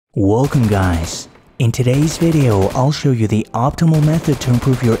Welcome guys. In today's video, I'll show you the optimal method to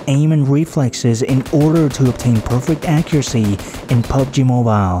improve your aim and reflexes in order to obtain perfect accuracy in PUBG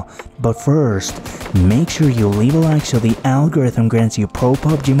Mobile. But first, make sure you leave a like so the algorithm grants you pro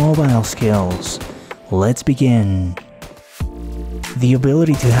PUBG Mobile skills. Let's begin. The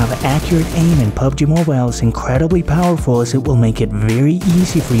ability to have accurate aim in PUBG Mobile is incredibly powerful as it will make it very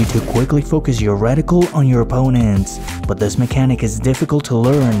easy for you to quickly focus your reticle on your opponents. But this mechanic is difficult to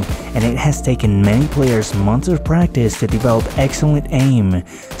learn and it has taken many players months of practice to develop excellent aim.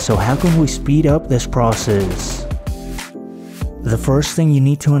 So how can we speed up this process? The first thing you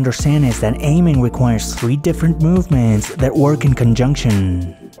need to understand is that aiming requires 3 different movements that work in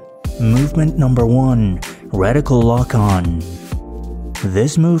conjunction. Movement number 1, reticle lock-on.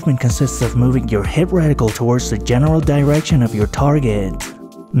 This movement consists of moving your hip reticle towards the general direction of your target.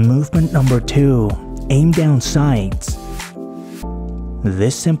 Movement number 2, aim down sights.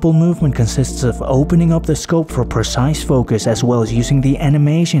 This simple movement consists of opening up the scope for precise focus as well as using the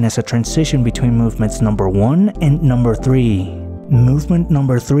animation as a transition between movements number 1 and number 3. Movement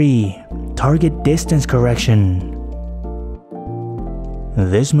number 3, target distance correction.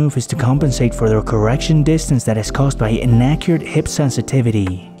 This move is to compensate for the correction distance that is caused by inaccurate hip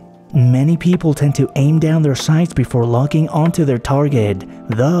sensitivity. Many people tend to aim down their sights before locking onto their target,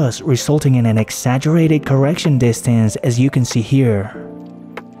 thus resulting in an exaggerated correction distance as you can see here.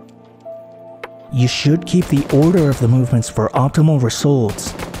 You should keep the order of the movements for optimal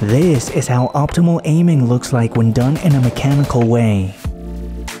results. This is how optimal aiming looks like when done in a mechanical way.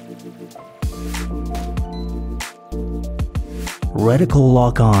 Reticle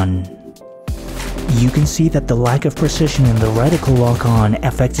lock-on. You can see that the lack of precision in the reticle lock-on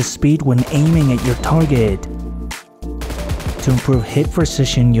affects the speed when aiming at your target. To improve hit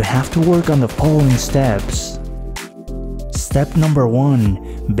precision, you have to work on the following steps. Step number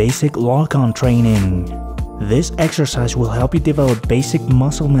 1, basic lock-on training. This exercise will help you develop basic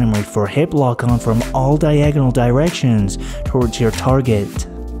muscle memory for hip lock-on from all diagonal directions towards your target.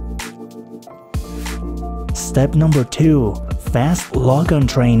 Step number 2, fast lock-on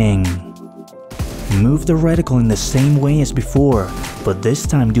training. Move the reticle in the same way as before, but this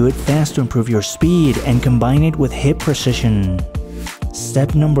time do it fast to improve your speed and combine it with hip precision.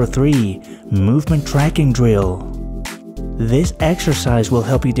 Step number 3, movement tracking drill. This exercise will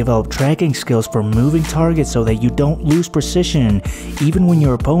help you develop tracking skills for moving targets so that you don't lose precision even when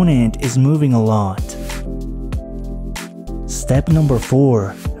your opponent is moving a lot. Step number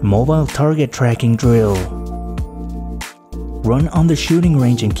 4, mobile target tracking drill. Run on the shooting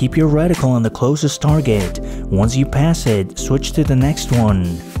range and keep your reticle on the closest target. Once you pass it, switch to the next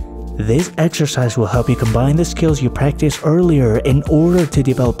one. This exercise will help you combine the skills you practiced earlier in order to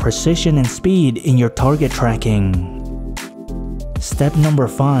develop precision and speed in your target tracking. Step number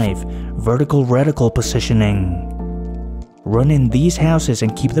 5, vertical reticle positioning. Run in these houses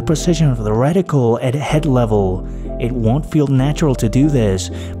and keep the position of the reticle at head level. It won't feel natural to do this,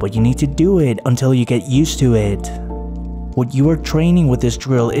 but you need to do it until you get used to it. What you are training with this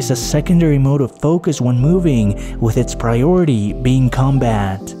drill is a secondary mode of focus when moving, with its priority being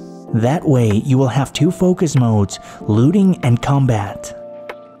combat. That way, you will have 2 focus modes, looting and combat.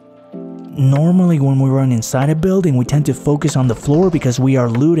 Normally when we run inside a building, we tend to focus on the floor because we are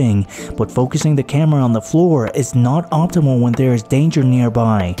looting, but focusing the camera on the floor is not optimal when there is danger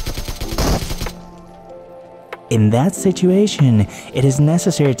nearby. In that situation, it is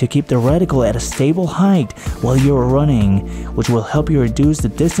necessary to keep the reticle at a stable height while you are running, which will help you reduce the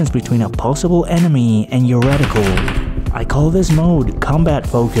distance between a possible enemy and your reticle. I call this mode combat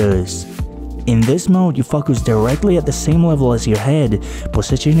focus. In this mode, you focus directly at the same level as your head,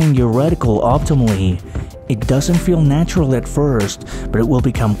 positioning your reticle optimally. It doesn't feel natural at first, but it will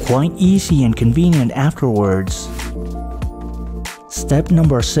become quite easy and convenient afterwards. Step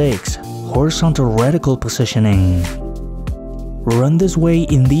number 6, horizontal reticle positioning. Run this way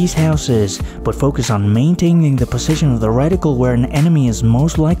in these houses, but focus on maintaining the position of the reticle where an enemy is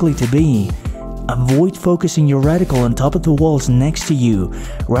most likely to be. Avoid focusing your reticle on top of the walls next to you.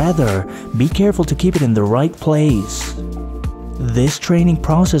 Rather, be careful to keep it in the right place. This training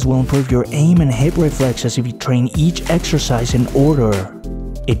process will improve your aim and hip reflexes if you train each exercise in order.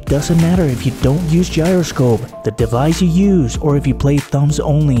 It doesn't matter if you don't use gyroscope, the device you use, or if you play thumbs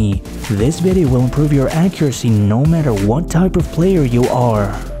only. This video will improve your accuracy no matter what type of player you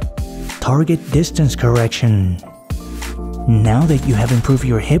are. Target distance correction. Now that you have improved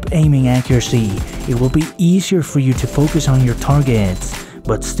your hip aiming accuracy, it will be easier for you to focus on your targets.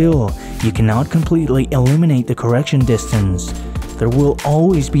 But still, you cannot completely eliminate the correction distance. There will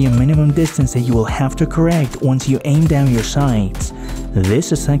always be a minimum distance that you will have to correct once you aim down your sights.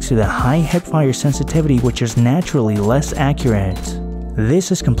 This is thanks to the high hipfire sensitivity, which is naturally less accurate.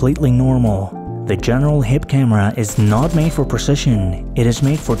 This is completely normal. The general hip camera is not made for precision, it is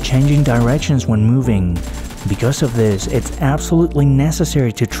made for changing directions when moving. Because of this, it's absolutely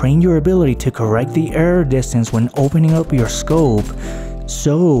necessary to train your ability to correct the error distance when opening up your scope.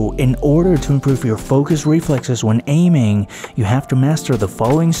 So, in order to improve your focus reflexes when aiming, you have to master the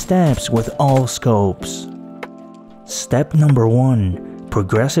following steps with all scopes. Step number 1.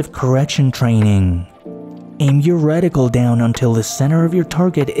 Progressive correction training. Aim your reticle down until the center of your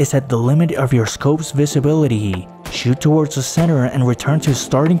target is at the limit of your scope's visibility. Shoot towards the center and return to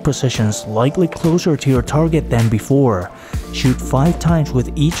starting position slightly closer to your target than before. Shoot 5 times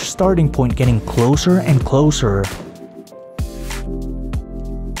with each starting point getting closer and closer.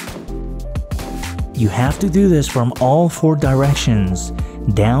 You have to do this from all 4 directions: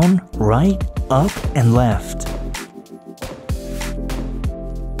 down, right, up, and left.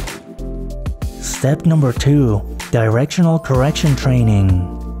 Step number 2. Directional correction training.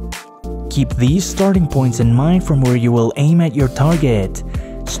 Keep these starting points in mind from where you will aim at your target.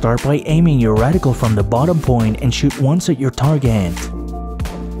 Start by aiming your reticle from the bottom point and shoot once at your target.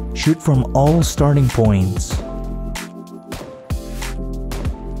 Shoot from all starting points.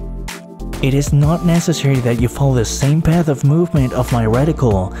 It is not necessary that you follow the same path of movement of my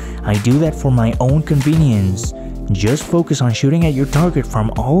reticle. I do that for my own convenience. Just focus on shooting at your target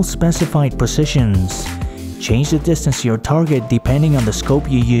from all specified positions. Change the distance to your target depending on the scope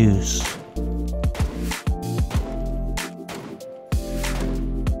you use.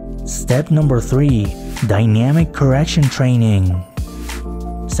 Step number 3. Dynamic correction training.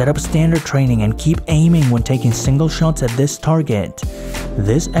 Set up standard training and keep aiming when taking single shots at this target.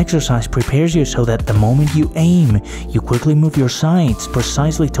 This exercise prepares you so that the moment you aim, you quickly move your sights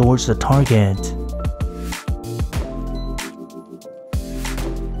precisely towards the target.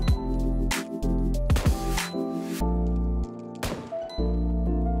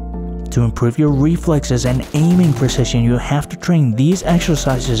 To improve your reflexes and aiming precision, you have to train these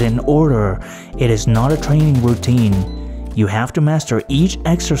exercises in order. It is not a training routine. You have to master each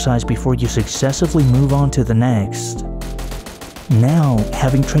exercise before you successively move on to the next. Now,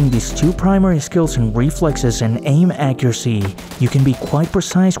 having trained these 2 primary skills in reflexes and aim accuracy, you can be quite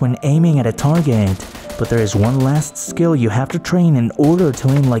precise when aiming at a target. But there is one last skill you have to train in order to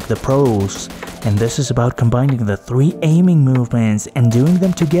aim like the pros. And this is about combining the 3 aiming movements and doing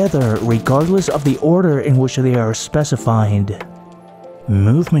them together regardless of the order in which they are specified.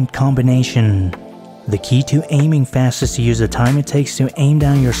 Movement combination. The key to aiming fast is to use the time it takes to aim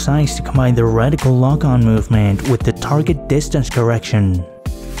down your sights to combine the reticle lock-on movement with the target distance correction.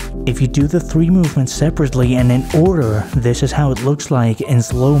 If you do the 3 movements separately and in order, this is how it looks like in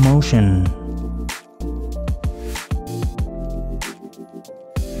slow motion.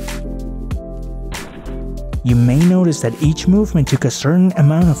 You may notice that each movement took a certain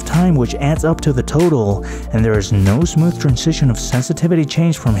amount of time, which adds up to the total, and there is no smooth transition of sensitivity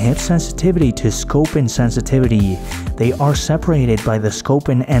change from hip sensitivity to scope insensitivity. They are separated by the scope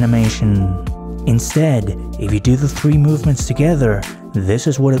in animation. Instead, if you do the 3 movements together, this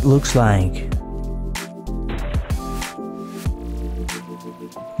is what it looks like.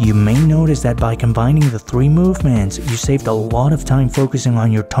 You may notice that by combining the 3 movements, you saved a lot of time focusing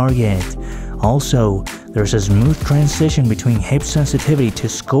on your target. Also, there's a smooth transition between hip sensitivity to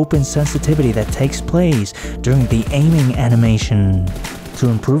scope insensitivity that takes place during the aiming animation. To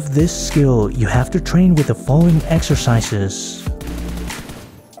improve this skill, you have to train with the following exercises.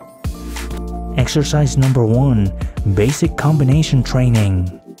 Exercise number 1. Basic combination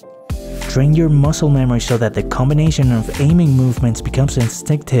training. Train your muscle memory so that the combination of aiming movements becomes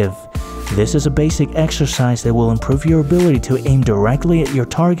instinctive. This is a basic exercise that will improve your ability to aim directly at your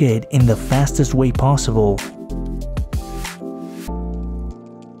target in the fastest way possible.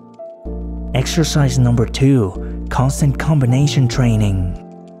 Exercise number 2. Constant combination training.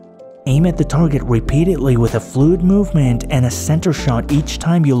 Aim at the target repeatedly with a fluid movement and a center shot each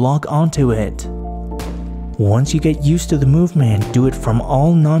time you lock onto it. Once you get used to the movement, do it from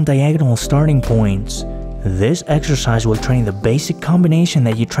all non-diagonal starting points. This exercise will train the basic combination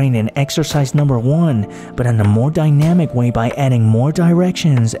that you trained in exercise number 1, but in a more dynamic way by adding more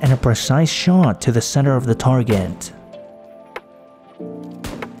directions and a precise shot to the center of the target.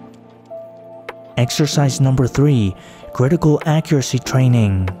 Exercise number 3. Critical accuracy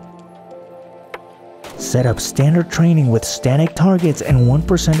training. Set up standard training with static targets and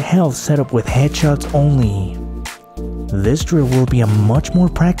 1% health set up with headshots only. This drill will be a much more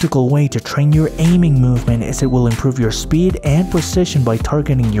practical way to train your aiming movement, as it will improve your speed and precision by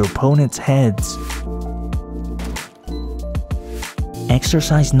targeting your opponent's heads.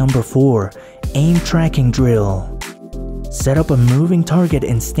 Exercise number 4, aim tracking drill. Set up a moving target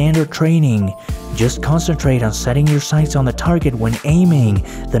in standard training. Just concentrate on setting your sights on the target when aiming,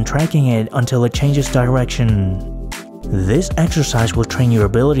 then tracking it until it changes direction. This exercise will train your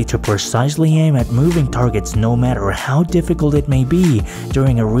ability to precisely aim at moving targets no matter how difficult it may be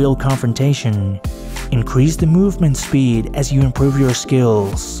during a real confrontation. Increase the movement speed as you improve your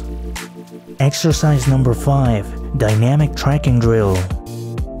skills. Exercise number 5, dynamic tracking drill.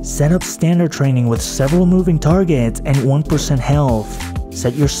 Set up standard training with several moving targets and 1% health.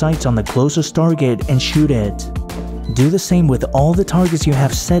 Set your sights on the closest target and shoot it. Do the same with all the targets you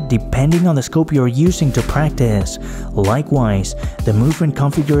have set depending on the scope you are using to practice. Likewise, the movement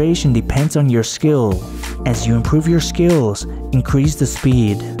configuration depends on your skill. As you improve your skills, increase the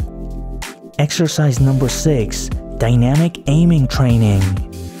speed. Exercise number 6, dynamic aiming training.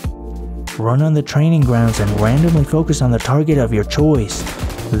 Run on the training grounds and randomly focus on the target of your choice.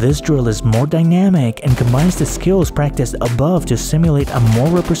 This drill is more dynamic and combines the skills practiced above to simulate a more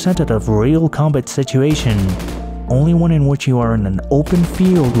representative real combat situation, only one in which you are in an open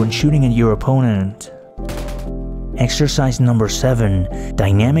field when shooting at your opponent. Exercise number 7,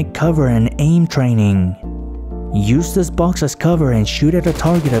 dynamic cover and aim training. Use this box as cover and shoot at a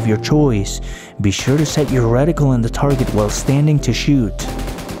target of your choice. Be sure to set your reticle on the target while standing to shoot.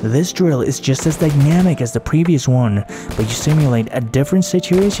 This drill is just as dynamic as the previous one, but you simulate a different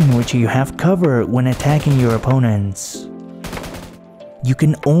situation in which you have cover when attacking your opponents. You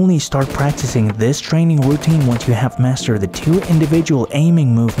can only start practicing this training routine once you have mastered the 2 individual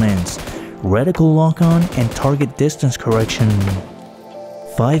aiming movements, reticle lock-on and target distance correction.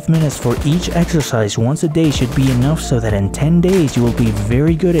 5 minutes for each exercise once a day should be enough so that in 10 days you will be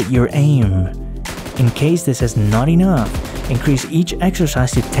very good at your aim. In case this is not enough, increase each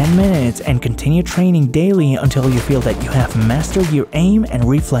exercise to 10 minutes and continue training daily until you feel that you have mastered your aim and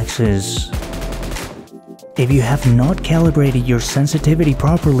reflexes. If you have not calibrated your sensitivity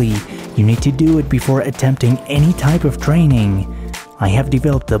properly, you need to do it before attempting any type of training. I have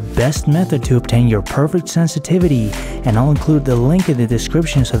developed the best method to obtain your perfect sensitivity, and I'll include the link in the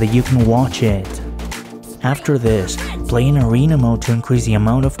description so that you can watch it. After this, play in arena mode to increase the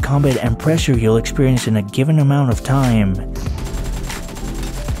amount of combat and pressure you'll experience in a given amount of time.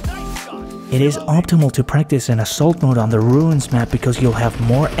 It is optimal to practice in assault mode on the ruins map because you'll have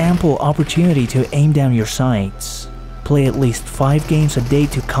more ample opportunity to aim down your sights. Play at least 5 games a day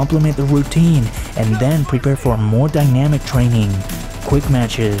to complement the routine and then prepare for more dynamic training, quick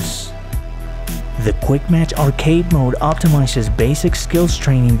matches. The Quick Match Arcade mode optimizes basic skills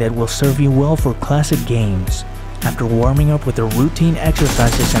training that will serve you well for classic games. After warming up with the routine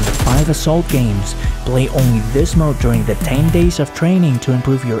exercises and the 5 assault games, play only this mode during the 10 days of training to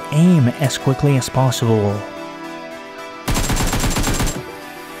improve your aim as quickly as possible.